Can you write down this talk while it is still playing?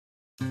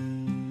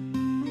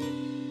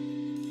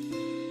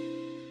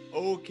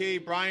Okay,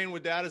 Brian,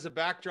 with that as a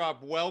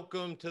backdrop,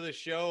 welcome to the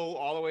show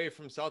all the way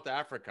from South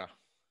Africa.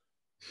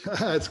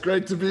 It's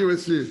great to be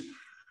with you.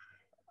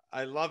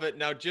 I love it.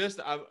 Now,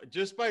 just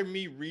by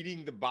me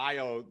reading the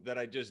bio that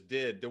I just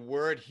did, the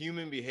word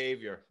human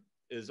behavior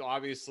is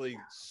obviously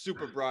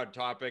super broad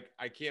topic.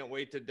 I can't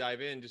wait to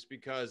dive in just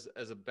because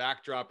as a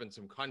backdrop and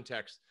some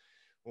context,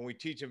 when we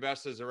teach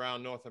investors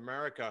around North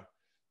America,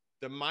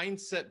 the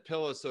mindset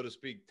pillar, so to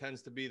speak,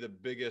 tends to be the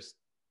biggest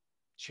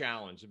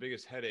challenge, the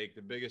biggest headache,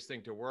 the biggest thing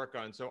to work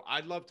on. So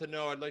I'd love to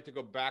know, I'd like to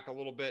go back a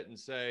little bit and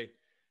say,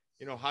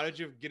 how did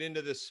you get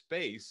into this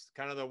space?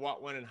 Kind of the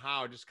what, when, and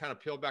how, just kind of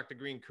peel back the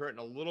green curtain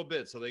a little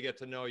bit so they get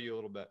to know you a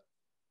little bit.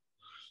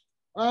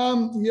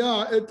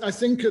 I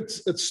think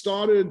it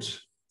started,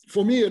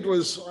 for me, it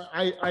was,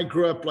 I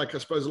grew up like, I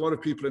suppose, a lot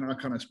of people in our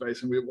kind of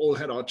space, and we've all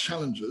had our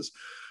challenges.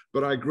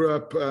 But I grew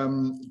up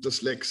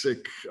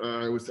dyslexic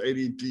with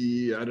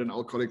ADD. I had an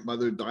alcoholic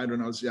mother who died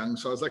when I was young.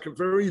 So I was like a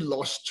very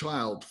lost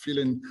child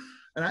feeling.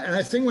 And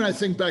I think when I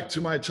think back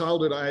to my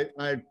childhood,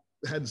 I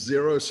had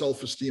zero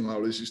self-esteem. I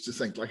always used to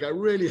think like I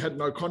really had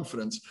no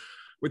confidence,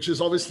 which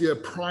is obviously a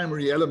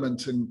primary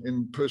element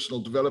in personal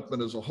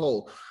development as a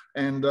whole.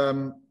 And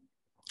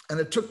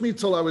it took me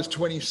till I was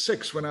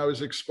 26 when I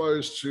was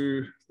exposed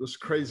to this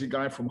crazy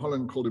guy from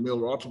Holland called Emil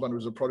Ratelband, who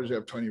was a protege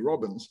of Tony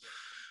Robbins,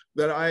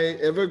 that I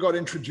ever got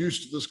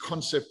introduced to this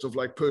concept of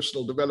like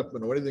personal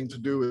development or anything to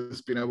do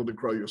with being able to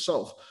grow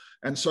yourself.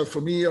 And so for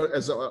me,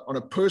 on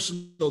a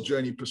personal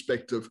journey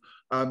perspective,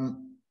 I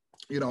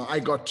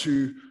got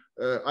to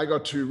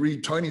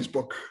read Tony's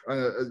book,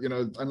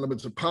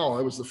 Unlimited Power.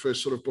 It was the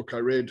first sort of book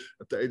I read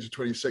at the age of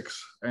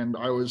 26. And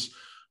I was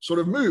sort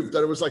of moved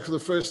that it was like for the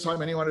first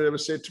time anyone had ever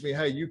said to me,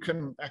 hey, you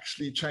can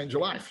actually change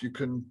your life. You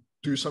can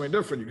do something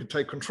different. You can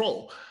take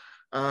control.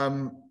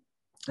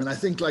 And I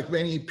think like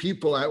many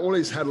people, I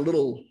always had a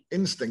little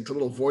instinct, a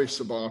little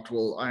voice about,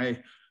 well,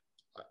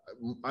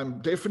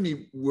 I'm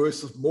definitely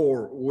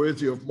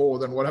worthy of more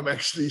than what I'm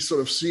actually sort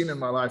of seen in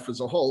my life as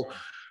a whole.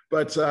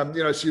 But, so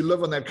you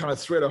live on that kind of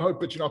thread of hope,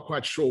 but you're not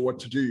quite sure what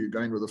to do. You're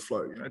going with the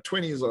flow.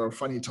 20s are a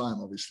funny time,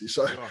 obviously.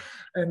 So,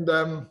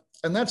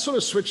 and that sort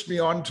of switched me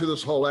on to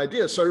this whole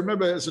idea. So I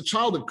remember as a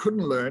child that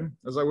couldn't learn,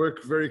 as I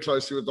work very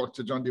closely with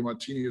Dr. John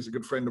DiMartini, who's a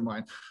good friend of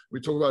mine,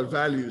 we talk about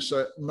values.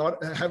 So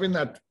not having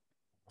that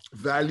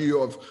value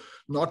of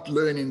not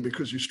learning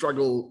because you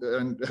struggle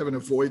and having a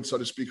void, so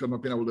to speak, of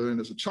not being able to learn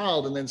as a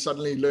child, and then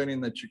suddenly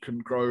learning that you can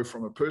grow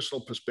from a personal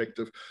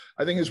perspective,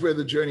 I think is where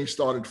the journey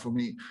started for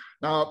me.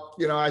 Now,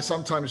 I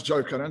sometimes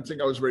joke, I don't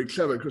think I was very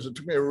clever because it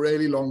took me a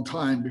really long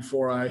time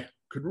before I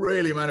could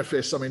really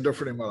manifest something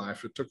different in my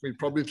life. It took me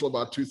probably till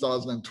about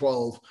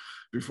 2012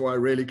 before I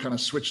really kind of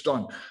switched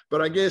on.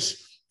 But I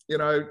guess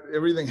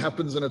everything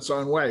happens in its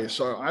own way.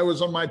 So I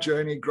was on my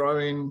journey,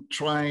 growing,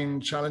 trying,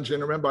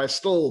 challenging. Remember, I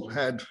still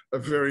had a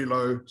very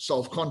low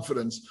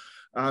self-confidence.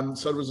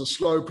 So it was a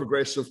slow,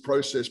 progressive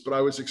process, but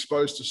I was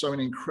exposed to so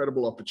many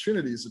incredible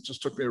opportunities. It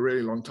just took me a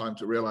really long time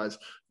to realize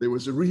there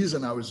was a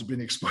reason I was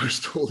being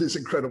exposed to all these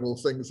incredible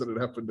things that had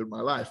happened in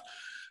my life.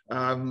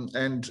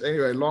 And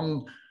anyway,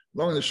 long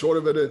and the short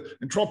of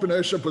it,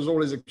 entrepreneurship was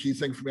always a key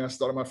thing for me. I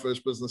started my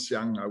first business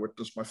young. I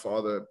witnessed my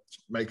father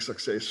make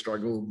success,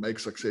 struggle, make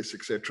success,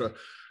 etc.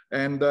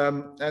 And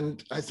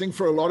I think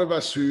for a lot of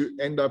us who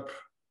end up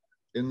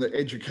in the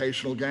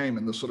educational game,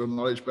 in the sort of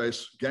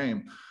knowledge-based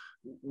game,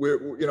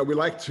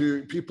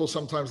 people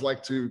sometimes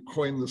like to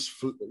coin this,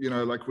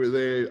 like we're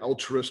there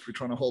altruist, we're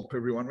trying to help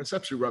everyone. It's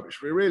absolute rubbish.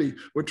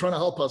 We're trying to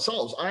help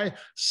ourselves. I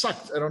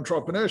sucked at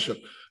entrepreneurship.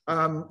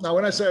 Now,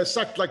 when I say I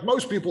sucked, like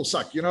most people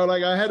suck,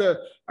 like I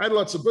had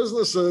lots of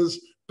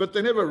businesses, but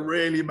they never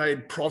really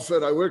made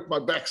profit. I worked my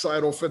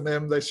backside off in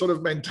them. They sort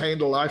of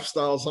maintained a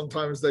lifestyle.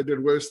 Sometimes they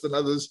did worse than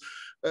others.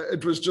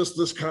 It was just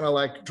this kind of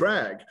like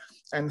drag.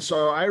 And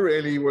so I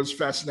really was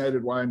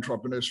fascinated why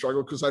entrepreneurs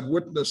struggle, because I'd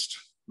witnessed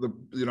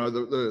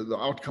the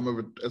outcome of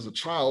it as a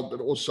child,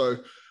 but also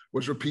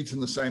was repeating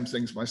the same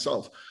things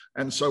myself.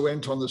 And so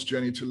went on this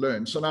journey to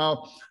learn. So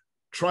now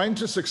trying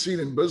to succeed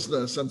in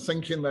business and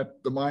thinking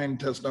that the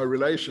mind has no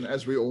relation,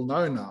 as we all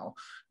know now,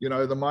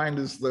 the mind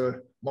is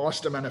the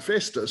master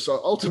manifester.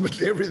 So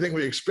ultimately everything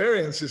we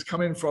experience is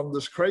coming from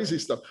this crazy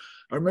stuff.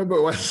 I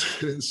remember once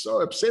getting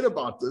so upset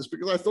about this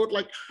because I thought,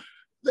 like,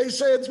 they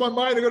say it's my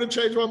mind, I'm going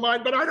to change my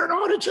mind, but I don't know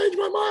how to change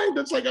my mind.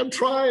 It's like I'm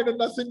trying and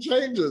nothing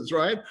changes,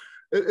 right?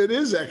 It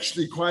is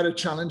actually quite a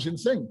challenging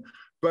thing,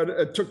 but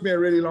it took me a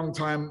really long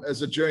time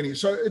as a journey.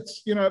 So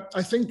it's,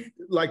 I think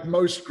like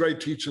most great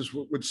teachers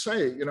would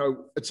say,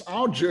 it's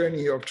our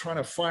journey of trying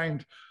to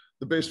find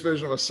the best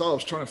version of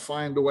ourselves, trying to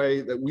find a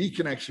way that we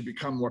can actually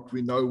become what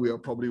we know we are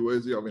probably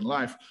worthy of in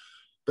life,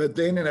 that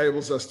then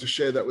enables us to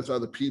share that with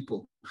other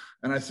people.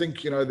 And I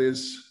think,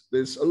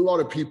 there's a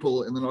lot of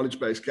people in the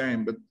knowledge-based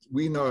game, but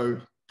we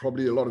know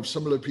probably a lot of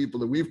similar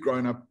people that we've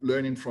grown up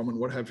learning from and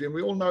what have you. And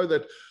we all know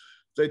that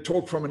they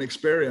talk from an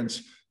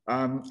experience,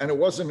 and it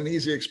wasn't an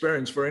easy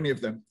experience for any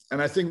of them.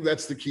 And I think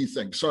that's the key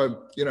thing.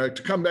 So,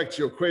 to come back to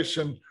your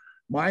question,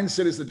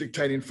 mindset is the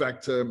dictating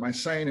factor. My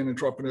saying in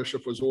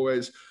entrepreneurship was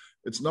always,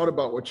 It's not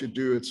about what you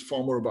do. It's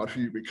far more about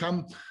who you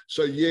become.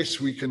 So yes,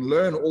 we can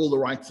learn all the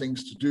right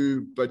things to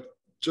do, but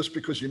just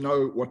because you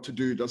know what to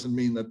do doesn't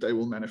mean that they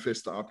will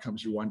manifest the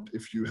outcomes you want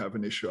if you have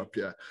an issue up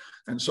here.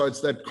 And so it's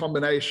that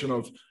combination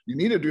of, you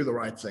need to do the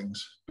right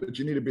things, but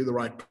you need to be the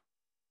right.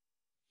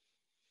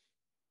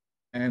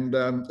 And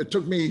it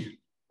took me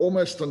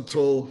almost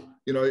until,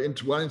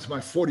 into my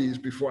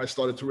 40s before I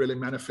started to really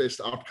manifest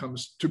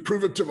outcomes to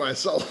prove it to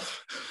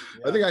myself.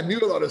 Yeah. I think I knew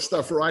a lot of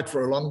stuff right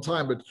for a long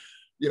time, but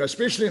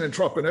especially in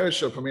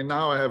entrepreneurship. I mean,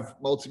 now I have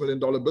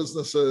multi-million-dollar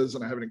businesses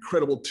and I have an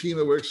incredible team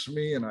that works for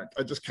me. And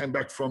I just came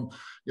back from,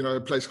 a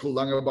place called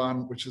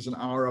Langebaan, which is an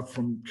hour up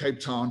from Cape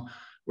Town,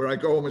 where I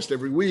go almost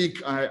every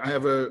week. I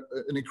have an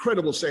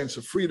incredible sense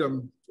of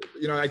freedom.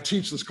 I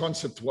teach this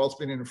concept of wealth,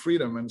 meaning, and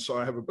freedom. And so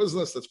I have a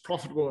business that's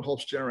profitable and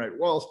helps generate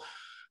wealth.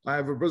 I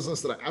have a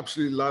business that I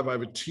absolutely love. I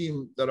have a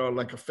team that are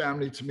like a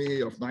family to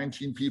me of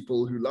 19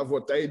 people who love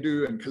what they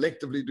do and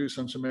collectively do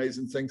some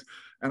amazing things.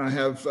 And I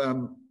have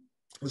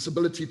this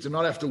ability to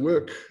not have to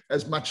work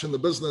as much in the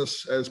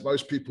business as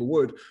most people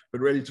would,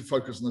 but really to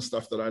focus on the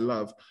stuff that I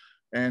love.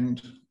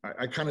 And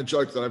I kind of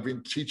joke that I've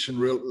been teaching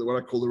what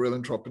I call the real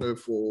entrepreneur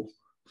for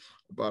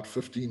about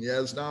 15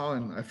 years now.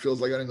 And it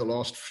feels like only the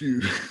last few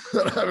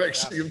that I've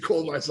actually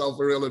called myself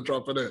a real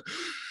entrepreneur.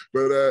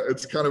 But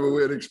it's kind of a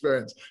weird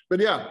experience. But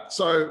yeah,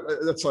 so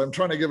I'm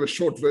trying to give a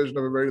short version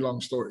of a very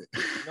long story.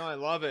 No, I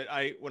love it.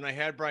 When I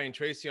had Brian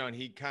Tracy on,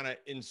 he kind of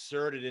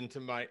inserted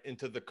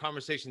into the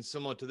conversation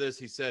similar to this.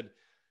 He said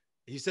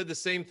the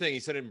same thing. He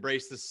said,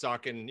 embrace the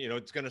suck, and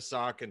it's going to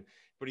suck.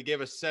 But he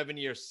gave a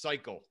 7-year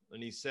cycle.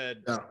 And he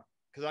said,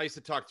 because I used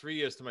to talk 3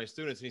 years to my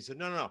students, and he said,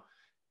 no,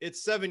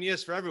 it's 7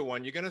 years for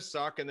everyone. You're going to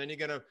suck, and then you're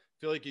going to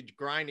feel like you're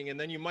grinding, and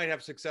then you might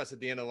have success at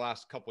the end of the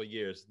last couple of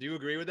years. Do you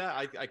agree with that?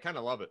 I kind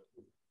of love it.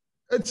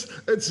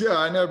 It's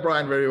I know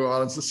Brian very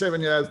well. It's the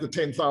 7 years, the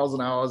 10,000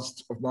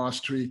 hours of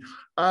mastery.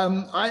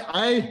 When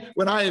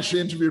I actually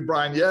interviewed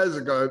Brian years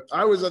ago,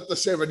 I was at the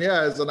 7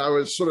 years and I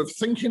was sort of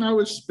thinking I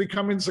was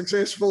becoming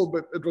successful,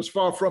 but it was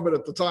far from it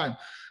at the time.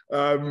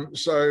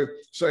 So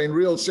in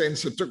real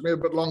sense, it took me a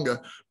bit longer,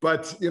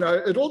 but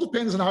it all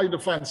depends on how you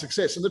define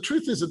success. And the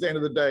truth is, at the end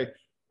of the day,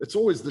 it's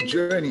always the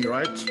journey,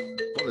 right?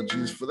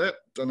 Apologies for that.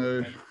 Don't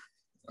know.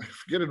 I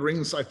forget it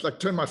rings. I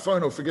turn my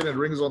phone off, forget it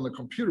rings on the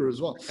computer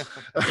as well.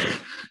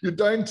 You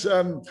don't,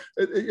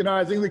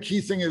 I think the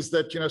key thing is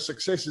that,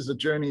 success is a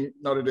journey,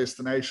 not a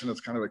destination. It's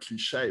kind of a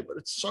cliche, but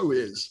it so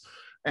is.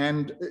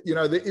 And,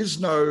 there is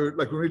no,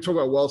 like when we talk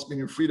about wealth,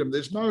 meaning, freedom,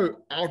 there's no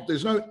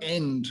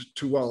end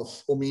to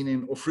wealth or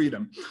meaning or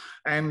freedom.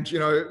 And,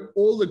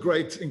 all the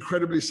great,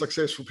 incredibly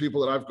successful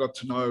people that I've got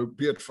to know,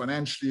 be it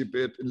financially,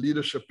 be it in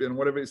leadership, be it in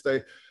whatever it is,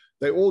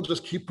 they all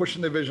just keep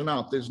pushing their vision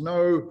out. There's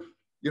no,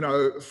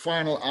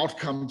 final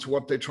outcome to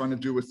what they're trying to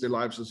do with their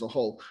lives as a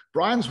whole.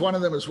 Brian's one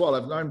of them as well.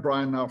 I've known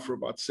Brian now for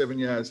about 7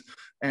 years.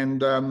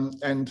 And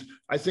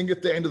I think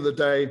at the end of the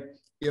day,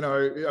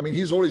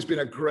 he's always been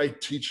a great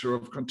teacher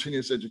of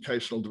continuous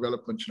educational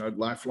development,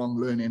 lifelong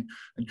learning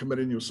and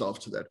committing yourself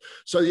to that.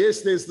 So yes,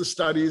 there's the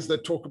studies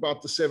that talk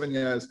about the 7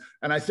 years.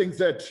 And I think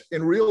that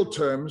in real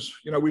terms,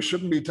 we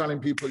shouldn't be telling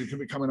people you can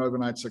become an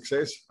overnight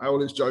success. I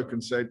always joke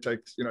and say it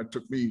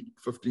took me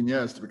 15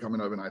 years to become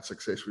an overnight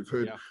success. We've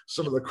heard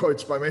some of the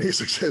quotes by many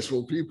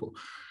successful people.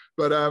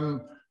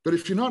 But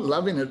if you're not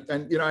loving it,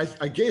 and,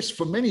 I guess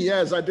for many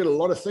years I did a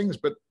lot of things,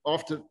 but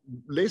after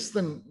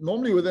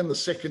normally within the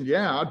second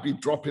year, I'd be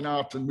dropping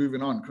out and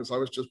moving on because I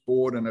was just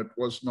bored and it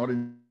was not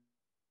in.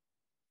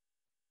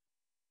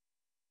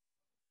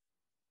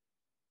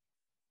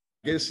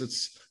 I guess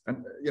it's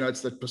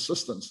that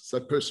persistence, it's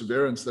that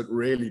perseverance that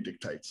really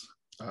dictates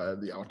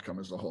the outcome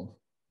as a whole.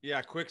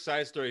 Yeah. Quick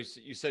side story.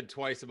 You said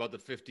twice about the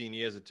 15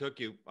 years it took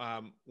you.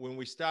 When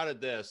we started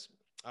this,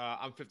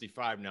 I'm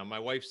 55 now. My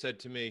wife said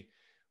to me,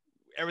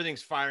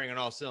 everything's firing on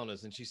all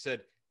cylinders. And she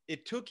said,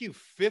 it took you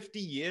 50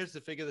 years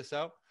to figure this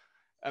out.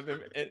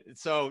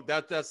 So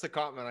that's the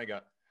compliment I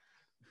got.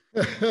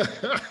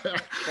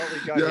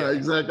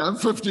 Exactly. I'm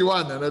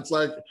 51 and it's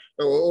like,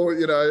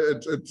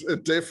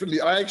 it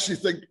definitely, I actually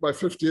think my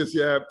 50th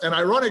year, and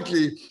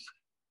ironically,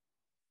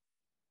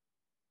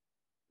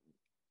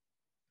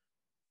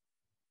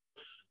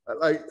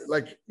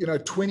 like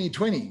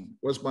 2020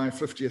 was my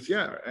 50th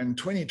year, and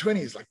 2020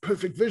 is like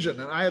perfect vision.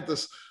 And I had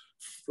this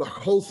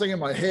whole thing in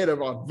my head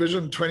about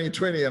vision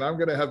 2020, and I'm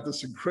going to have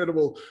this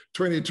incredible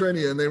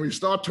 2020. And then we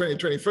start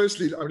 2020.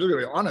 Firstly, I'm just going to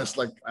be honest,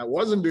 like I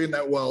wasn't doing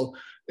that well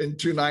in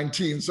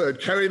 2019. So it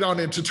carried on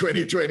into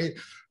 2020.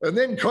 And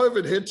then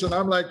COVID hits, and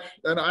I'm like,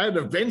 and I had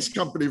an events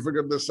company, for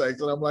goodness sake.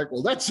 And I'm like,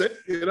 well, that's it.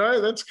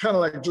 That's kind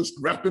of like just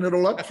wrapping it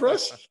all up for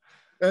us.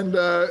 And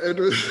it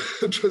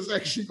was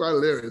actually quite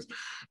hilarious.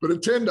 But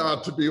it turned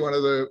out to be one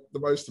of the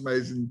most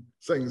amazing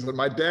things. And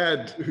my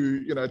dad,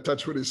 who,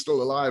 touch wood, is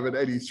still alive at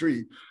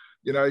 83,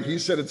 he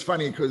said it's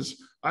funny because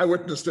I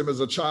witnessed him as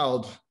a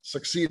child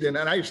succeeding.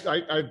 And I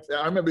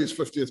remember his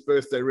 50th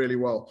birthday really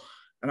well.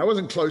 And I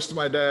wasn't close to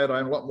my dad.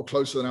 I'm a lot more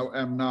closer than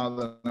I am now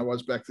than I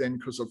was back then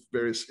because of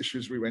various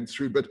issues we went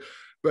through. But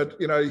But,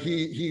 you know,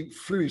 he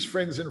flew his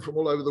friends in from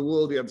all over the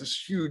world. He had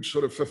this huge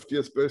sort of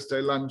 50th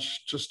birthday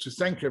lunch just to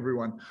thank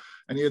everyone.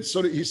 And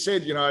he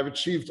said, you know, I've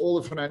achieved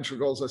all the financial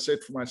goals I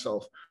set for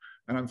myself,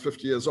 and I'm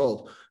 50 years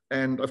old.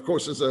 And of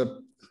course, as a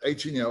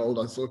 18-year-old,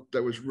 I thought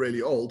that was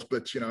really old.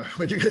 But, you know,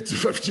 when you get to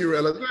 50, you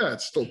realize, yeah,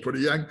 it's still pretty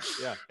young.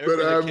 Yeah,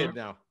 everybody's a kid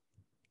now.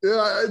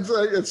 Yeah,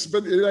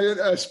 but you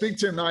know, I speak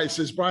to him now. He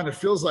says, Brian, it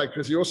feels like,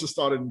 because he also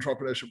started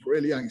entrepreneurship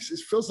really young. He says,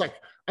 it feels like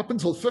up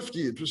until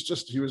 50, it was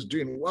just, he was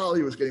doing well,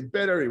 he was getting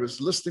better, he was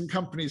listing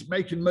companies,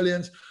 making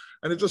millions.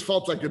 And it just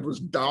felt like it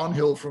was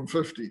downhill from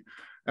 50.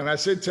 And I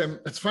said to him,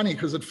 it's funny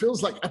because it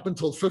feels like up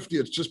until 50,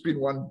 it's just been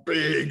one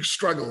big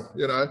struggle,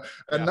 you know,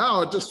 and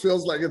now it just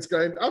feels like it's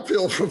going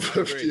uphill from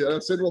 50. And I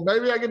said, well,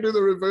 maybe I can do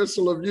the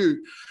reversal of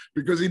you,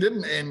 because he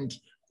didn't end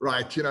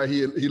right. You know,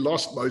 he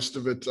lost most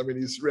of it. I mean,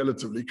 he's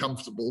relatively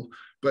comfortable,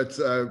 but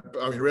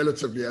I mean,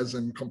 relatively as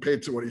in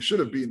compared to what he should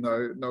have been,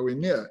 though, nowhere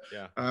near.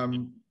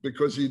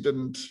 Because he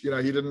didn't, you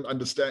know, he didn't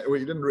understand, or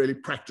he didn't really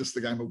practice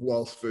the game of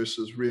wealth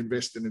versus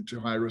reinvesting into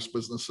high risk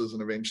businesses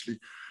and eventually,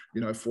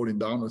 you know, falling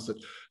down with it.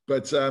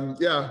 But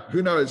yeah,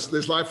 who knows?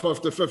 There's life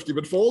after 50.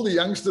 But for all the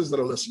youngsters that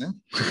are listening,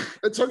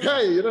 it's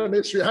okay. You don't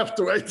necessarily have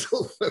to wait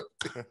till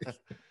 50.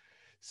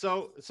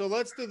 So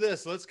let's do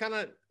this. Let's kind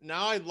of,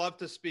 now I'd love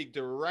to speak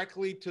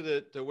directly to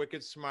the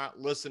wicked smart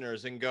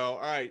listeners and go,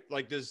 all right,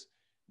 like there's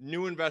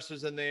new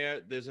investors in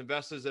there. There's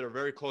investors that are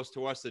very close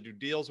to us that do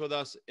deals with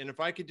us. And if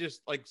I could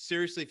just like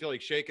seriously feel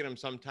like shaking them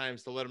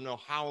sometimes to let them know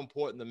how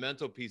important the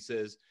mental piece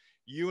is.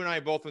 You and I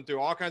both went through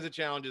all kinds of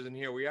challenges, and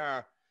here we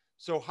are.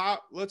 So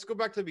let's go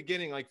back to the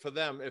beginning. Like for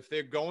them, if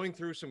they're going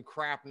through some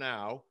crap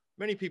now,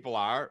 many people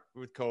are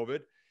with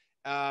COVID,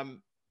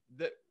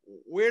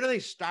 where do they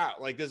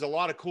start? Like there's a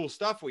lot of cool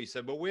stuff we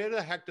said, but where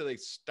the heck do they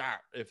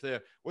start?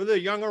 Whether they're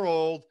young or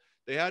old,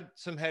 they had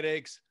some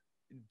headaches.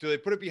 Do they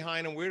put it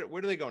behind them?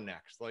 Where do they go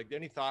next? Like,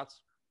 any thoughts?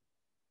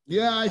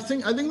 Yeah, I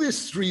think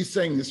there's three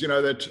things, you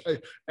know,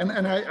 that,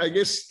 and I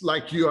guess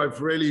like you,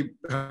 I've really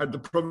had the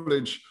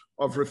privilege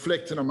of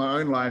reflecting on my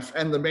own life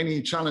and the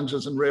many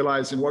challenges and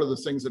realizing what are the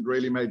things that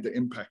really made the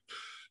impact.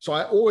 So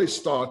I always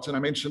start, and I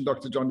mentioned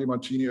Dr. John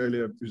DeMartini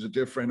earlier, who's a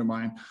dear friend of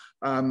mine.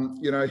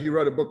 You know, he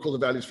wrote a book called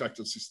The Values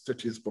Factor. It's his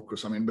 30th book or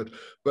something,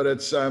 but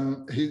it's,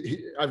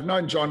 I've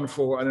known John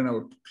for, I don't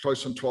know,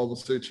 close on 12 or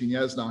 13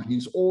 years now.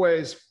 He's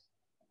always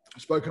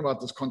spoken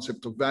about this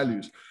concept of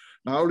values.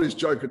 Now, I always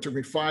joke, it took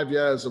me 5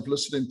 years of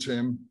listening to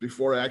him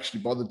before I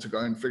actually bothered to go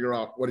and figure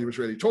out what he was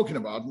really talking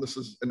about. And this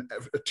is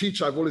a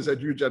teacher I've always had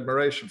huge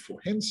admiration for,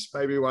 hence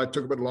maybe why it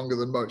took a bit longer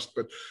than most.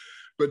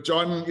 But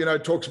John, you know,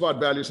 talks about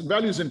values, and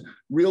values in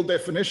real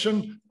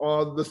definition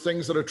are the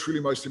things that are truly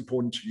most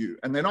important to you.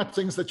 And they're not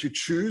things that you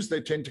choose. They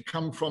tend to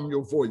come from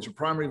your voids. Your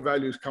primary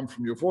values come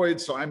from your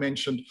voids. So I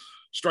mentioned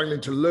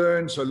struggling to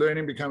learn. So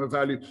learning became a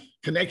value.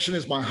 Connection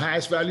is my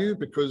highest value,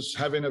 because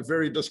having a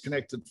very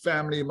disconnected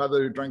family,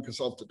 mother who drank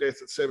herself to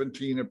death at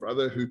 17, a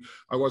brother who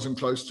I wasn't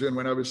close to and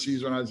went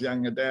overseas when I was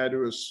young, a dad who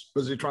was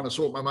busy trying to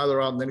sort my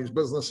mother out and then his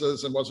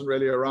businesses and wasn't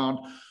really around.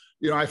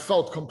 You know, I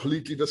felt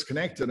completely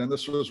disconnected, and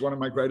this was one of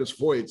my greatest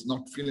voids,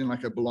 not feeling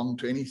like I belonged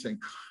to anything.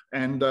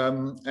 And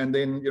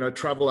then, you know,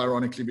 travel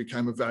ironically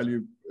became a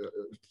value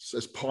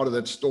as part of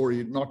that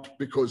story, not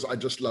because I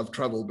just love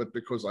travel, but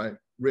because I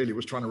really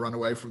was trying to run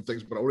away from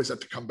things, but I always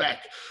had to come back.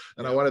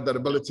 And I wanted that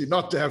ability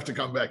not to have to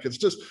come back. It's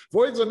just,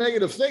 voids are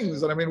negative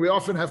things. And I mean, we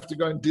often have to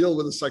go and deal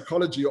with the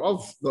psychology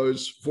of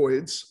those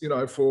voids, you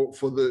know, for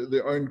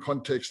their own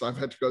context. I've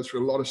had to go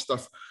through a lot of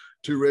stuff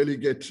to really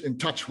get in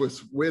touch with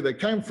where they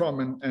came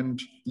from and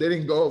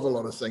letting go of a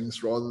lot of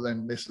things rather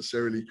than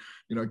necessarily,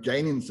 you know,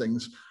 gaining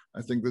things.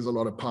 I think there's a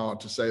lot of power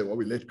to say what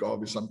we let go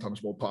of is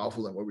sometimes more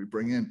powerful than what we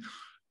bring in.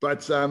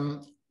 But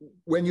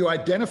when you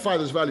identify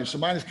those values, so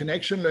mine is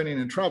connection,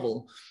 learning, and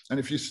travel. And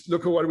if you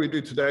look at what we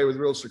do today with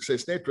Real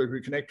Success Network,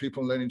 we connect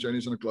people on learning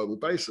journeys on a global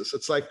basis.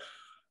 It's like,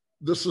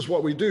 this is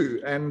what we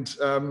do. And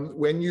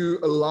when you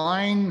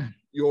align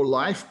your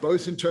life,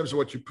 both in terms of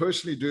what you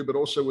personally do, but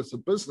also with the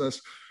business,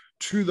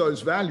 to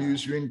those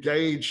values, you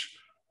engage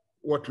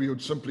what we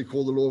would simply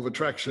call the law of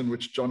attraction,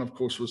 which John, of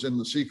course, was in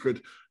The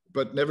Secret,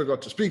 but never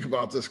got to speak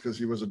about this because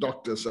he was a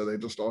doctor. So they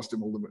just asked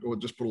him or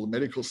just put all the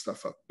medical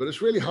stuff up. But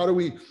it's really, how do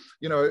we,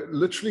 you know,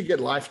 literally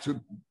get life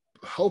to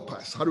help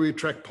us? How do we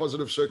attract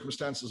positive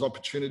circumstances,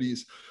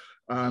 opportunities,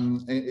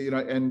 you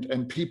know,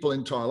 and people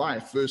into our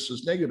life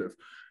versus negative?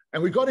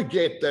 And we got to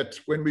get that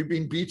when we've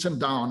been beaten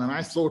down. And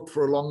I thought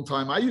for a long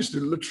time, I used to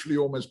literally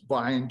almost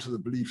buy into the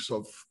beliefs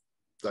of,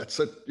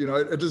 that's it. You know,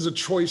 it is a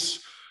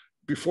choice.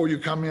 Before you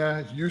come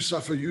here, you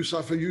suffer, you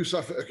suffer, you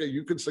suffer. Okay,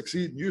 you can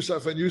succeed, you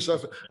suffer, and you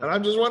suffer. And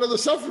I'm just one of the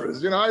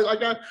sufferers. You know,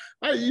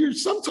 you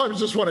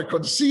sometimes just want to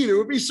concede. It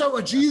would be so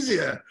much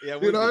easier.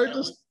 You know,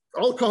 just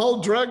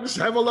alcohol, drugs,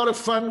 have a lot of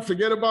fun,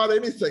 forget about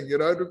anything. You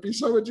know, it would be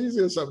so much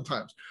easier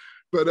sometimes.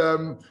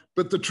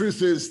 But the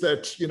truth is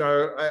that, you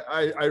know,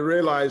 I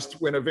realized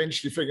when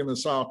eventually figuring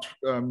this out,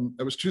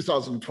 it was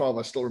 2012,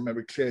 I still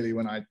remember clearly,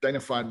 when I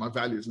identified my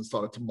values and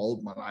started to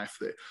mold my life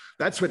there.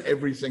 That's when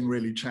everything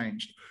really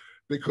changed,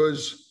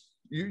 because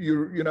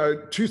you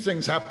know, two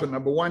things happen.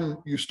 Number one,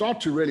 you start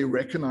to really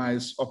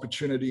recognize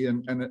opportunity,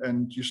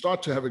 and you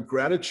start to have a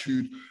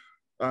gratitude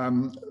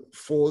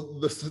for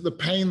the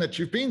pain that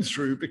you've been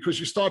through, because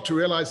you start to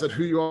realize that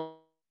who you are,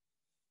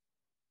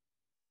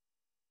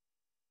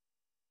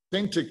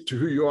 authentic to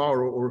who you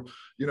are, or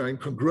you know, in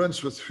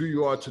congruence with who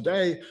you are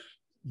today,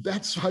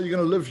 that's how you're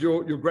going to live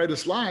your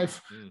greatest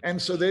life.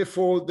 And so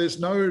therefore there's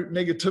no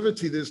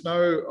negativity, there's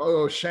no,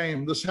 oh,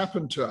 shame, this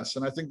happened to us.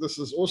 And I think this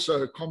is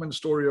also a common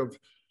story of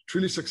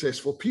truly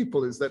successful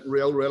people, is that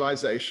real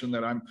realization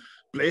that I'm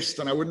blessed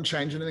and I wouldn't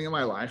change anything in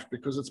my life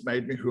because it's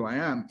made me who I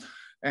am.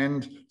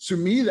 And to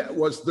me, that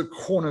was the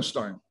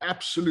cornerstone.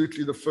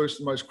 Absolutely the first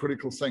and most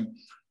critical thing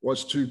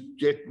was to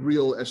get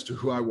real as to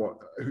who I was,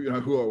 you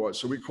know, who I was.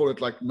 So we call it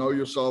like know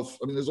yourself.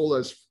 I mean, there's all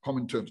those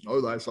common terms, know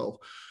thyself,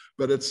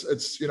 but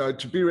it's you know,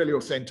 to be really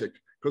authentic,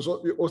 because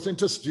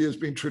authenticity is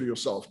being true to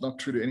yourself, not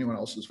true to anyone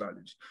else's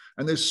values.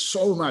 And there's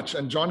so much,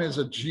 and John is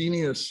a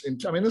genius in,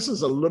 I mean, this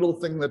is a little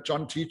thing that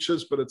John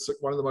teaches, but it's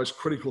one of the most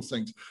critical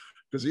things,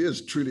 because he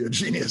is truly a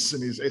genius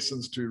in his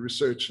essence to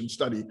research and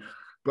study.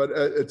 But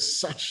it's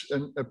such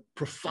a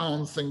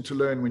profound thing to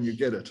learn when you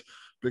get it,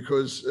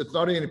 because it's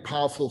not only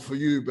powerful for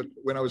you, but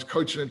when I was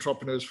coaching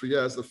entrepreneurs for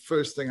years, the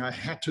first thing I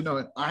had to know,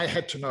 and I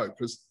had to know,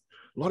 because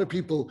a lot of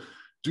people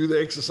do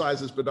the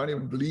exercises but don't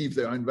even believe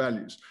their own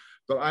values.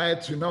 But I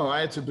had to know,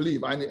 I had to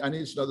believe, I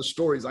needed to know the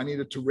stories. I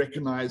needed to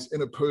recognize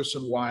in a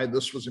person why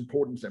this was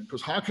important to them.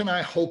 Because how can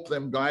I help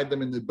them, guide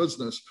them in their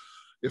business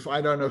if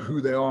I don't know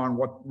who they are and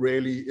what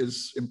really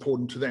is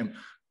important to them?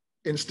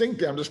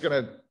 Instinctively, I'm just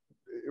going to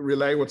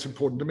relay what's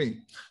important to me.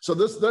 So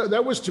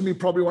that was to me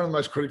probably one of the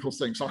most critical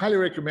things. So I highly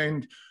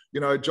recommend,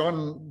 you know,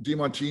 John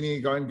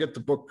DeMartini, go and get the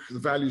book, The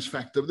Values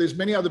Factor. There's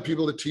many other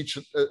people that teach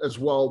it as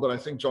well, but I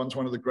think John's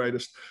one of the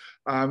greatest.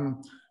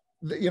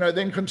 You know,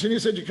 then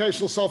continuous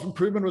educational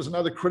self-improvement was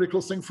another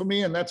critical thing for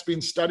me, and that's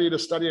been studied. A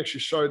study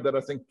actually showed that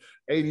I think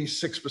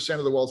 86%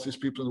 of the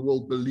wealthiest people in the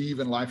world believe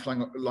in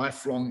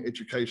lifelong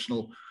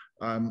educational,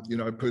 you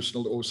know,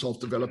 personal or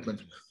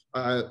self-development.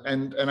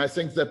 And I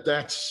think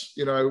that's,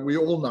 you know, we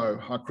all know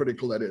how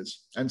critical that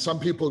is. And some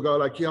people go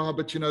like, yeah,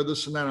 but you know,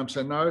 this and that. I'm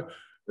saying, no,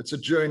 it's a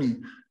journey.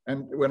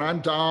 And when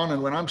I'm down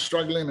and when I'm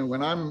struggling and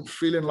when I'm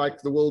feeling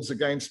like the world's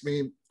against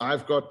me,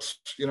 I've got,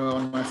 you know,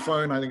 on my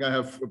phone, I think I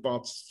have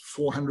about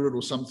 400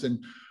 or something,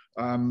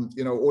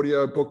 you know,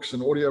 audio books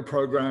and audio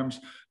programs.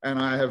 And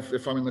I have,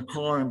 if I'm in the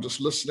car, I'm just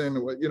listening,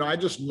 you know, I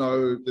just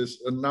know there's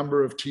a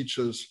number of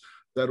teachers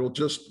that will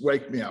just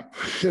wake me up,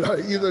 you know,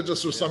 either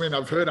just with something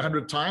I've heard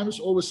 100 times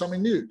or with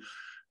something new.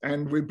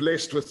 And we're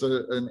blessed with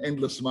an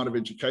endless amount of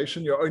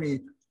education. Your only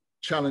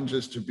challenge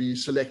is to be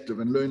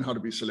selective and learn how to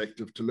be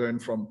selective, to learn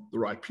from the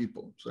right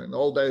people. So in the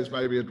old days,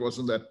 maybe it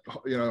wasn't that,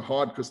 you know,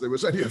 hard because there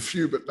was only a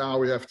few, but now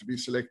we have to be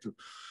selective.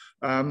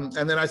 And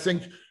then I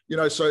think, you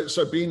know,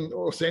 so being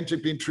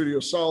authentic, being true to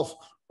yourself,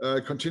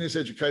 continuous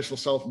educational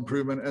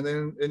self-improvement, and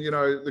then, and, you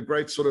know, the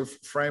great sort of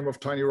frame of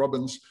Tony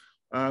Robbins,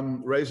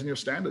 raising your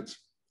standards.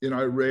 You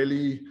know,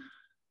 really,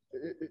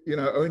 you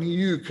know, only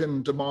you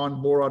can demand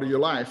more out of your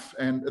life.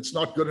 And it's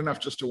not good enough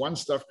just to want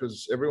stuff,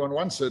 because everyone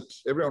wants it.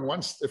 Everyone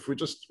wants,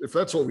 if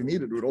that's all we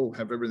needed, we'd all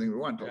have everything we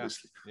want,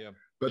 obviously. Yeah.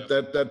 But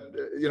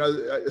that, you know,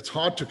 it's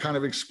hard to kind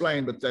of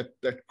explain, but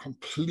that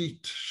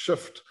complete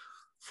shift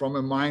from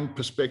a mind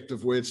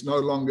perspective where it's no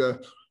longer,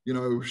 you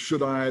know,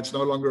 should I, it's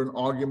no longer an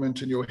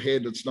argument in your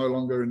head. It's no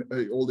longer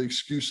all the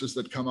excuses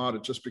that come out.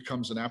 It just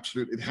becomes an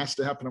absolute, it has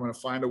to happen. I'm going to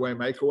find a way,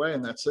 make a way,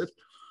 and that's it.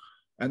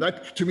 And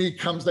that to me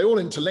comes, they all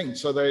interlinked.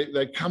 So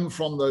they come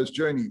from those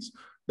journeys.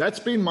 That's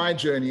been my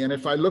journey. And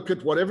if I look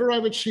at whatever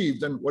I've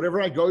achieved and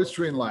whatever I go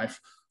through in life,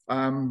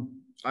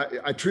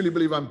 I truly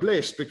believe I'm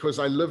blessed because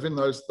I live in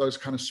those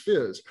kind of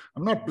spheres.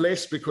 I'm not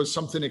blessed because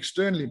something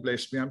externally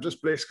blessed me. I'm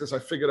just blessed because I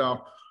figured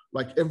out,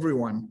 like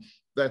everyone,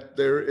 that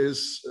there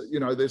is, you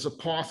know, there's a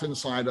path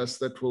inside us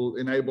that will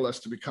enable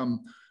us to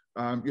become,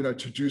 you know,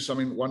 to do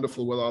something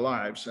wonderful with our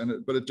lives.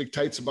 But it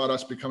dictates about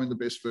us becoming the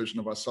best version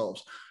of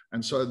ourselves.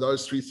 And so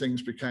those three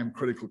things became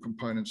critical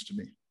components to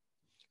me.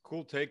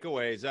 Cool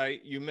takeaways.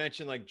 You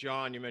mentioned like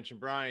John, you mentioned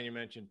Brian, you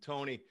mentioned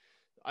Tony.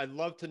 I'd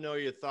love to know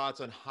your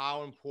thoughts on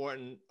how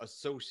important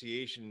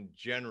association in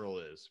general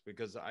is,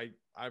 because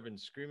I've been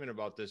screaming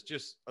about this,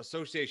 just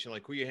association,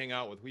 like who you hang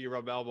out with, who you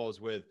rub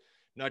elbows with,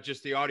 not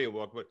just the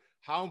audiobook, but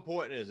how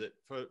important is it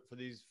for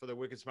the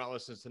Wicked Smart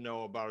listeners to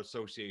know about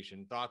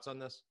association? Thoughts on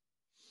this?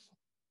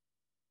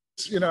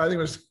 You know, I think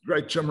it was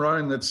great Jim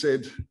Rohn that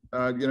said,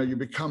 you know, you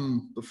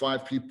become the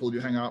 5 people you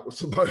hang out with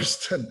the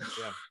most. And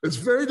it's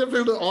very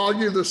difficult to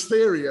argue this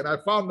theory. And I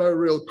found no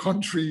real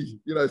contrary,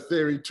 you know,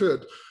 theory to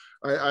it.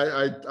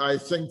 I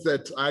think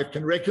that I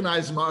can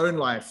recognize in my own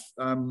life,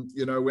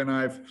 you know, when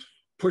I've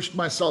pushed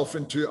myself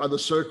into other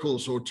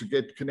circles or to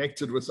get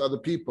connected with other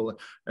people.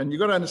 And you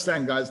got to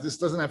understand, guys, this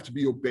doesn't have to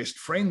be your best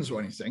friends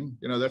or anything.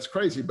 You know, that's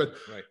crazy. But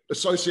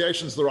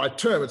association is the right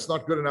term. It's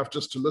not good enough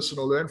just to listen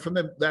or learn from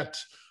them. That,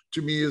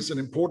 to me, is an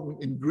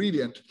important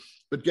ingredient,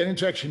 but getting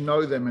to actually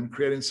know them and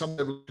creating some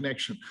level of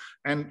connection.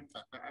 And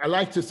I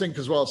like to think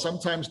as well,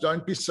 sometimes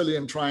don't be silly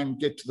and try and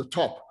get to the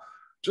top.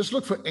 just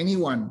look for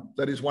anyone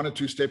that is 1 or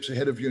 2 steps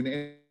ahead of you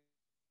and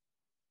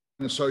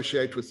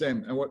associate with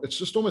them. And it's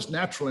just almost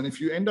natural. And if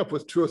you end up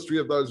with 2 or 3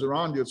 of those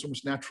around you, it's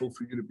almost natural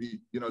for you to be,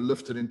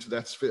 lifted into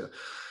that sphere.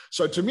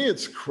 So to me,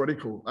 it's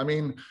critical. I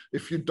mean,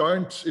 if you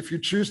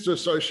choose to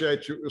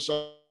associate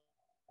yourself,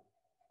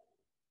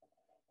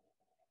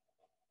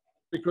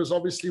 because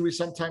obviously we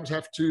sometimes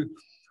have to,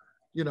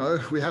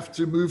 we have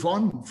to move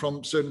on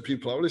from certain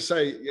people. I always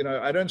say,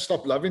 I don't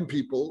stop loving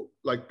people,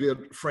 like be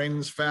it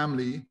friends,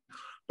 family,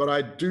 but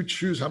I do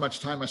choose how much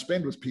time I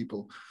spend with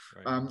people.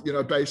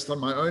 Right. Based on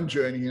my own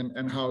journey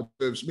and how it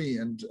serves me.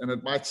 And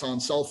it might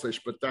sound selfish,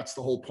 but that's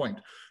the whole point.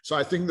 So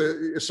I think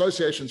the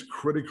association is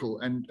critical,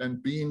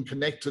 and being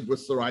connected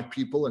with the right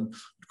people and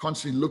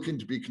constantly looking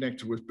to be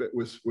connected with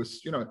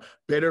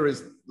better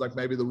is like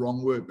maybe the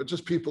wrong word, but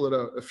just people that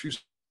are a few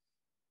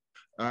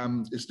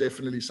is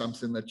definitely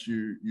something that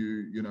you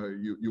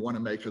want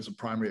to make as a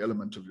primary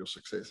element of your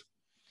success.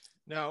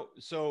 Now,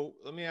 so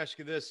let me ask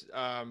you this,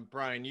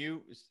 Brian,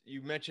 you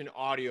mentioned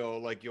audio,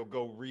 like you'll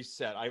go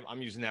reset.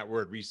 I'm using that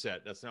word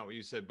reset. That's not what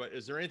you said, but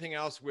is there anything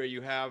else where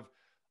you have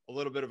a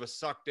little bit of a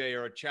suck day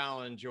or a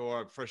challenge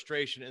or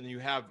frustration, and you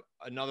have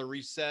another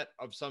reset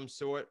of some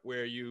sort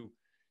where you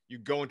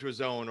go into a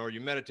zone or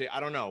you meditate? I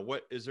don't know.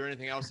 Is there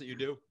anything else that you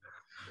do?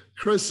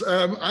 Chris,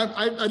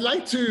 I'd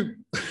like to,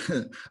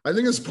 I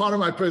think it's part of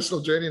my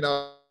personal journey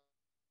now,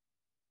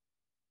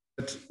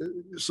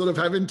 sort of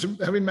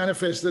having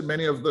manifested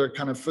many of the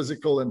kind of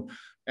physical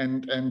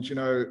and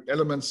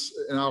elements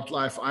in our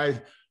life,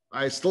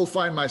 I still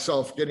find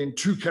myself getting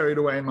too carried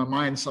away in my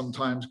mind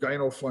sometimes,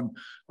 going off on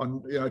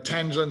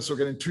tangents or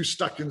getting too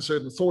stuck in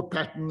certain thought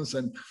patterns.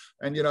 And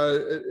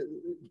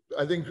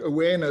I think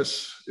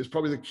awareness is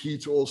probably the key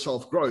to all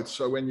self-growth.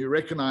 So when you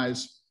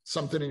recognize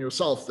something in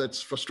yourself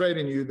that's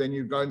frustrating you, then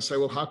you go and say,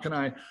 well, how can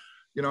I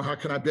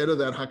better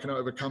that? How can I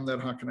overcome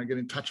that? How can I get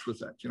in touch with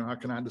that? How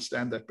can I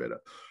understand that better?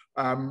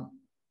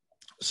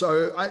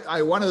 So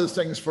I one of the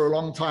things for a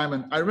long time,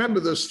 and I remember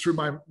this through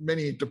my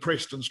many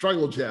depressed and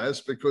struggled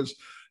years, because,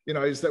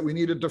 is that we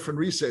needed different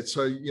resets.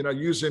 So,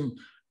 using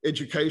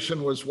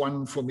education was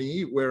one for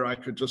me, where I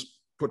could just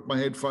put my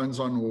headphones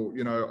on, or,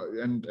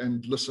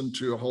 and listen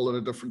to a whole lot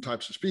of different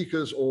types of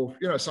speakers, or,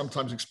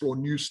 sometimes explore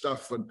new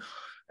stuff.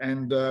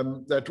 And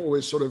that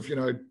always sort of,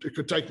 it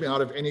could take me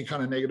out of any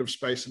kind of negative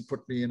space and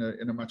put me in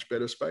a much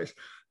better space.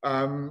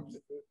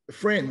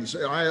 Friends,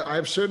 I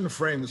have certain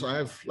friends. I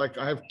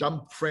have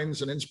dump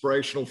friends and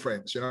inspirational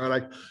friends.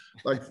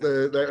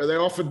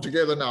 They're often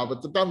together now,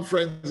 but the dump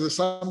friends are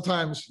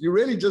sometimes you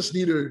really just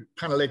need to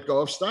kind of let go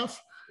of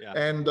stuff. Yeah.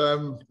 And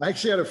I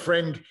actually had a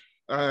friend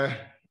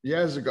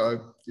years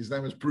ago. His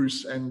name was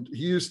Bruce, and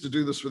he used to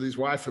do this with his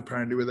wife.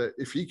 Apparently,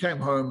 if he came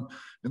home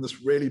in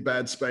this really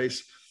bad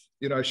space,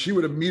 she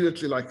would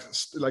immediately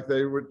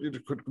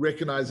could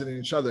recognize it in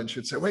each other, and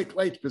she'd say, wait,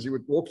 because he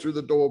would walk through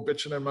the door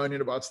bitching and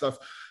moaning about stuff,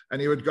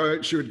 and she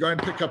would go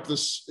and pick up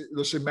this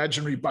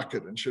imaginary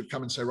bucket, and she'd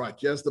come and say, right,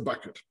 here's the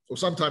bucket. Or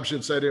sometimes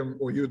she'd say to him,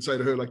 or he would say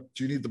to her, like,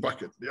 do you need the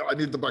bucket? Yeah, I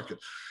need the bucket.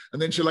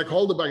 And then she'd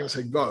hold the bucket and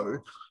say, go.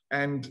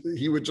 And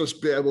he would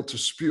just be able to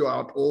spew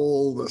out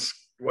all this,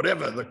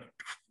 whatever, the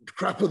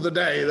crap of the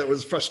day that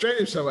was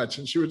frustrating so much.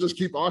 And she would just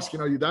keep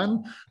asking, are you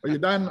done? Are you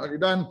done? Are you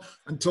done?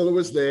 Until it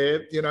was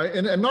there,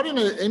 and not in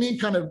any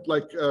kind of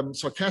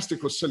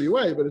sarcastic or silly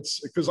way, but it's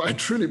because I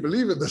truly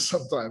believe in this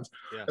sometimes.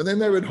 Yeah. And then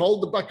they would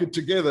hold the bucket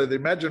together, the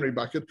imaginary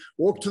bucket,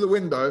 walk to the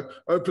window,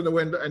 open the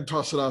window, and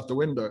toss it out the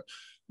window.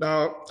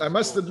 Now, I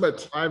must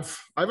admit, I've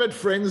had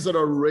friends that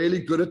are really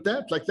good at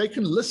that. Like, they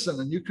can listen,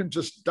 and you can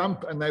just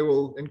dump, and they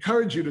will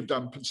encourage you to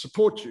dump and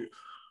support you.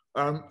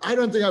 I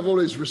don't think I've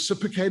always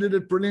reciprocated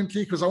it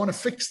brilliantly, because I want to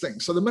fix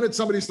things. So the minute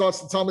somebody starts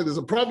to tell me there's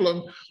a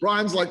problem,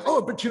 Brian's like,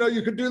 oh, but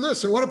you could do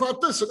this. And what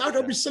about this? And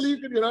don't be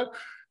silly,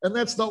 and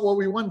that's not what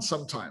we want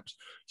sometimes.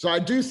 So I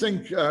do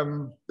think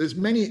there's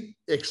many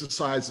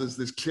exercises,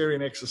 there's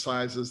clearing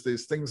exercises,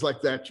 there's things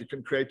like that you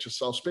can create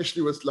yourself,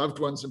 especially with loved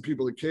ones and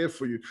people that care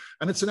for you.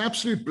 And it's an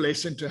absolute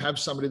blessing to have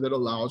somebody that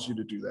allows you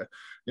to do that.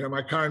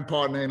 My current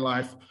partner in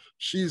life,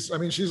 she's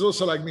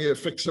also like me, a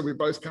fixer. We're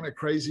both kind of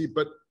crazy,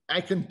 but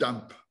I can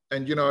dump.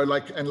 And,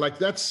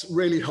 that's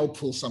really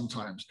helpful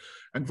sometimes,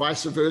 and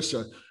vice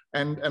versa.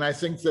 And I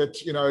think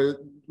that,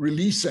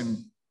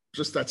 releasing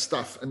just that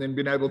stuff and then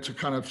being able to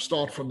kind of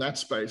start from that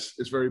space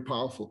is very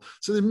powerful.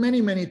 So there's many,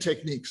 many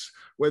techniques,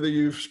 whether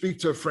you speak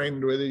to a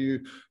friend, whether you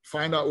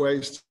find out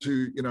ways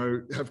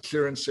to, have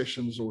clearance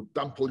sessions or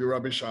dump all your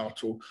rubbish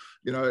out, or,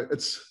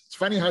 it's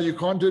funny how you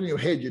can't do it in your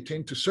head. You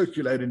tend to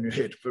circulate in your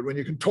head, but when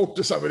you can talk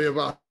to somebody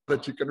about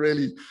it, you can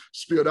really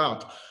spew it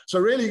out. So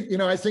really,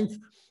 I think,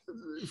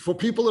 for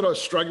people that are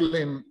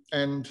struggling,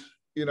 and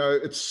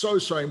it's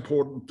so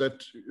important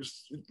that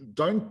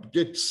don't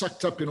get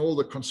sucked up in all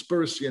the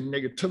conspiracy and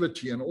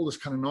negativity and all this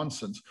kind of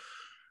nonsense.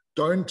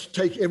 Don't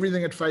take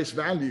everything at face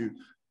value.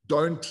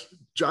 Don't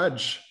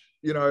judge,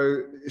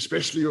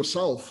 especially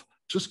yourself.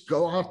 Just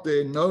go out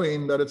there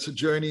knowing that it's a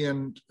journey,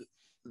 and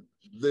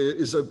there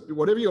is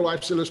whatever your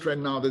life's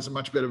illustrating now, there's a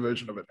much better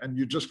version of it, and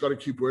you just got to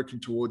keep working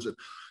towards it.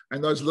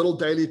 And those little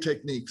daily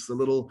techniques, the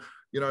little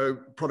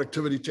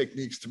productivity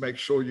techniques to make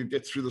sure you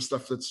get through the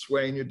stuff that's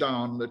weighing you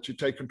down, that you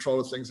take control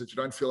of things, that you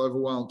don't feel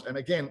overwhelmed. And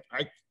again,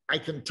 I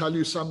can tell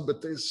you some,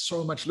 but there's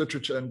so much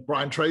literature. And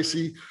Brian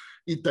Tracy,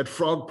 Eat That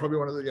Frog, probably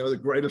one of the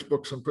greatest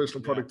books on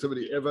personal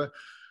productivity ever.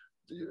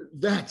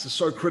 That's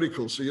so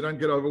critical, so you don't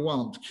get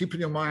overwhelmed. Keeping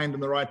your mind in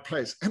the right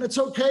place. And it's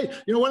okay.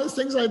 One of the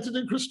things I had to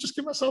do, Chris, just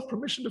give myself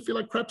permission to feel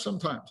like crap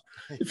sometimes.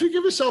 If you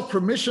give yourself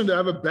permission to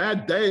have a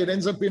bad day, it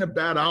ends up being a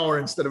bad hour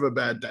instead of a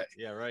bad day.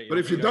 Yeah, right. But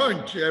if you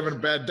don't, you have a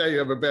bad day, you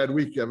have a bad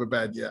week, you have a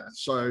bad year.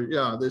 So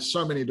yeah, there's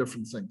so many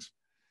different things.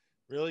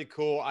 Really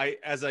cool.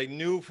 As I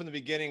knew from the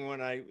beginning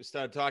when I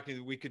started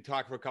talking, we could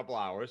talk for a couple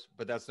hours,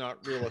 but that's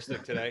not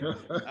realistic today.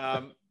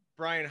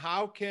 Brian,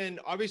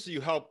 obviously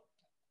you help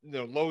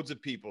loads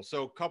of people.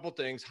 So a couple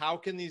things. How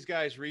can these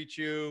guys reach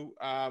you?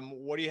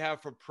 What do you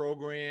have for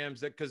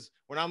programs? Because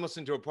when I'm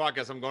listening to a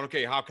podcast, I'm going,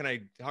 okay, how can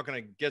I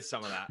get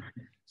some of that?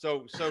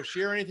 So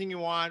share anything you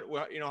want.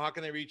 Well, how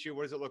can they reach you?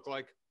 What does it look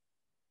like?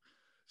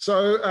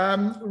 So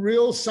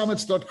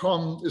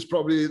realsummits.com is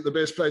probably the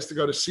best place to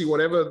go to see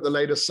whatever the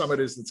latest summit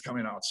is that's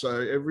coming out.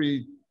 So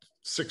every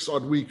 6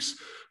 odd weeks,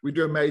 we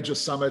do a major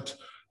summit.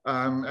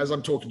 As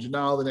I'm talking to you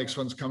now, the next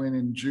one's coming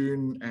in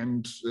June,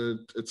 and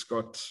it's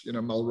got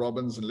Mel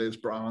Robbins and Les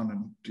Brown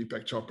and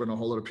Deepak Chopra and a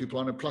whole lot of people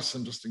on it, plus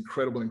some just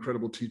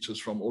incredible teachers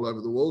from all over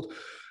the world.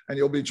 And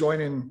you'll be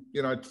joining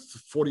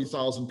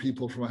 40,000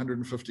 people from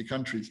 150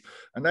 countries,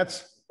 and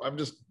I'm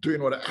just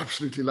doing what I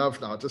absolutely love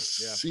now. Just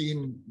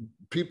seeing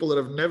people that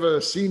have never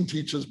seen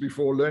teachers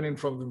before, learning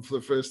from them for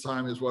the first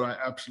time is what I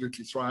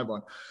absolutely thrive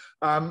on.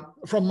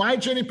 From my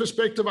journey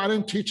perspective, I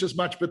don't teach as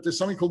much, but there's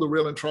something called the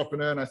Real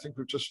Entrepreneur. And I think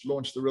we've just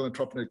launched the Real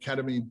Entrepreneur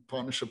Academy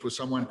partnership with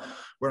someone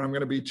where I'm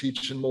going to be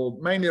teaching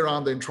mainly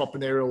around the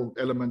entrepreneurial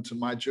element in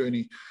my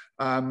journey.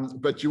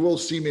 But you will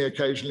see me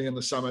occasionally in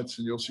the summits,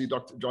 and you'll see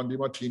Dr. John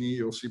DeMartini,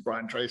 you'll see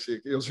Brian Tracy,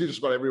 you'll see just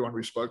about everyone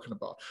we've spoken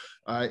about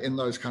in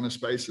those kind of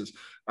spaces.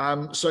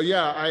 So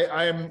yeah,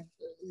 I am,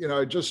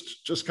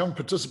 just come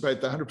participate.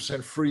 They're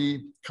 100%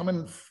 free. Come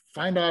and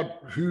find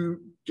out who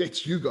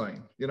gets you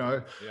going,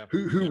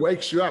 who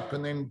wakes you up,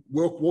 and then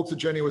walk the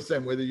journey with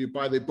them, whether you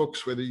buy their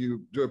books, whether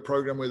you do a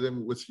program with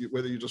them,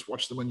 whether you just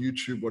watch them on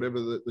YouTube, whatever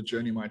the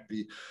journey might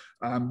be.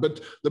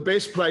 But the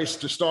best place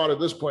to start at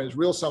this point is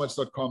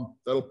realsummits.com.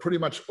 That'll pretty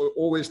much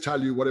always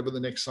tell you whatever the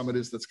next summit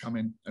is that's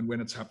coming and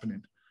when it's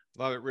happening.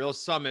 Love it.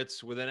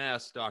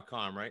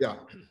 realsummits.com, right? Yeah.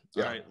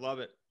 All right. Love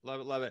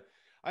it.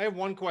 I have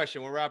one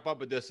question. We'll wrap up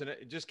with this, and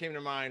it just came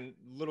to mind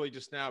literally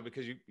just now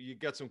because you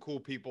got some cool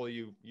people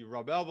you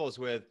rub elbows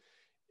with.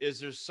 Is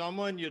there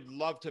someone you'd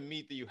love to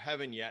meet that you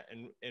haven't yet,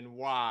 and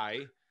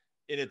why?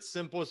 In its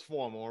simplest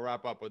form, we'll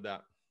wrap up with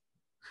that.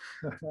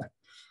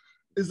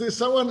 Is there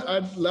someone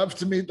I'd love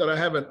to meet that I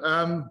haven't?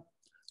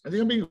 I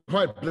think I'm being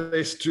quite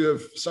blessed to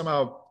have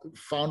somehow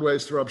found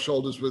ways to rub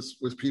shoulders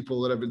with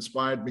people that have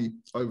inspired me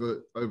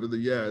over the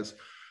years.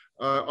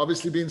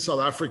 Obviously, being South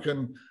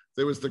African,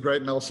 there was the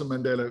great Nelson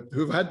Mandela,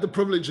 who've had the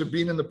privilege of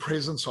being in the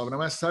presence of. And I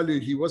must tell you,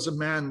 he was a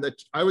man that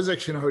I was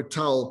actually in a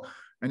hotel,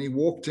 and he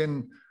walked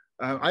in.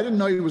 I didn't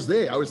know he was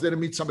there. I was there to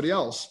meet somebody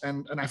else.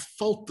 And I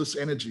felt this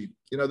energy.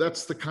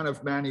 That's the kind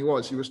of man he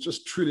was. He was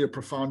just truly a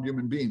profound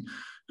human being,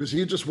 because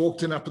he just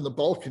walked in up in the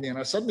balcony, and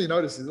I suddenly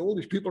noticed there's all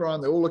these people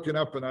around, they're all looking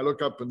up, and I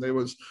look up, and there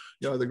was,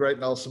 the great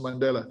Nelson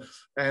Mandela.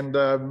 And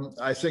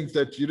I think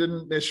that you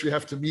didn't necessarily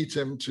have to meet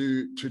him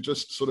to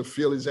just sort of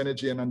feel his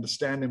energy and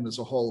understand him as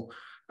a whole.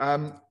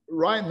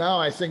 Right now,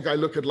 I think I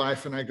look at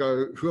life and I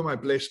go, who am I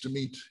blessed to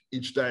meet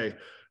each day?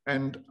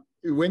 And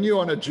when you're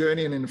on a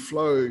journey and in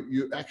flow,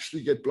 you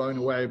actually get blown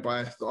away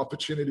by the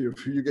opportunity of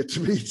who you get to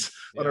meet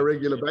on a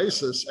regular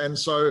basis. And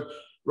so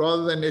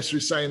rather than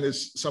necessarily saying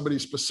there's somebody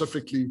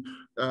specifically,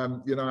 I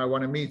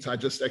want to meet, I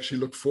just actually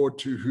look forward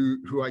to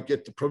who I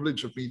get the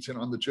privilege of meeting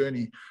on the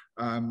journey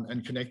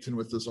and connecting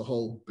with as a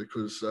whole,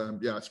 because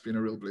it's been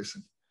a real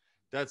blessing.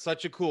 That's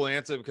such a cool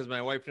answer, because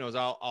my wife knows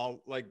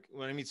I'll like,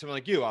 when I meet someone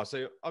like you, I'll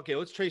say, okay,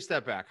 let's trace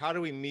that back. How do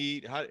we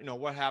meet?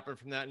 What happened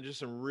from that? And just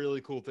some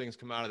really cool things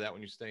come out of that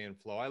when you stay in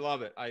flow. I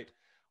love it.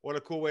 What a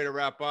cool way to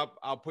wrap up.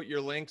 I'll put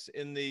your links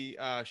in the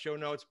show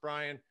notes,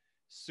 Brian.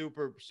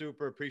 Super,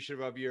 super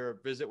appreciative of your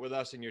visit with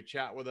us and your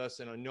chat with us.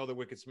 And I know the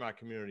Wicked Smart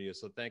community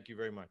is, so thank you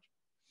very much.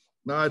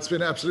 No, it's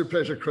been an absolute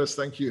pleasure, Chris.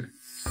 Thank you.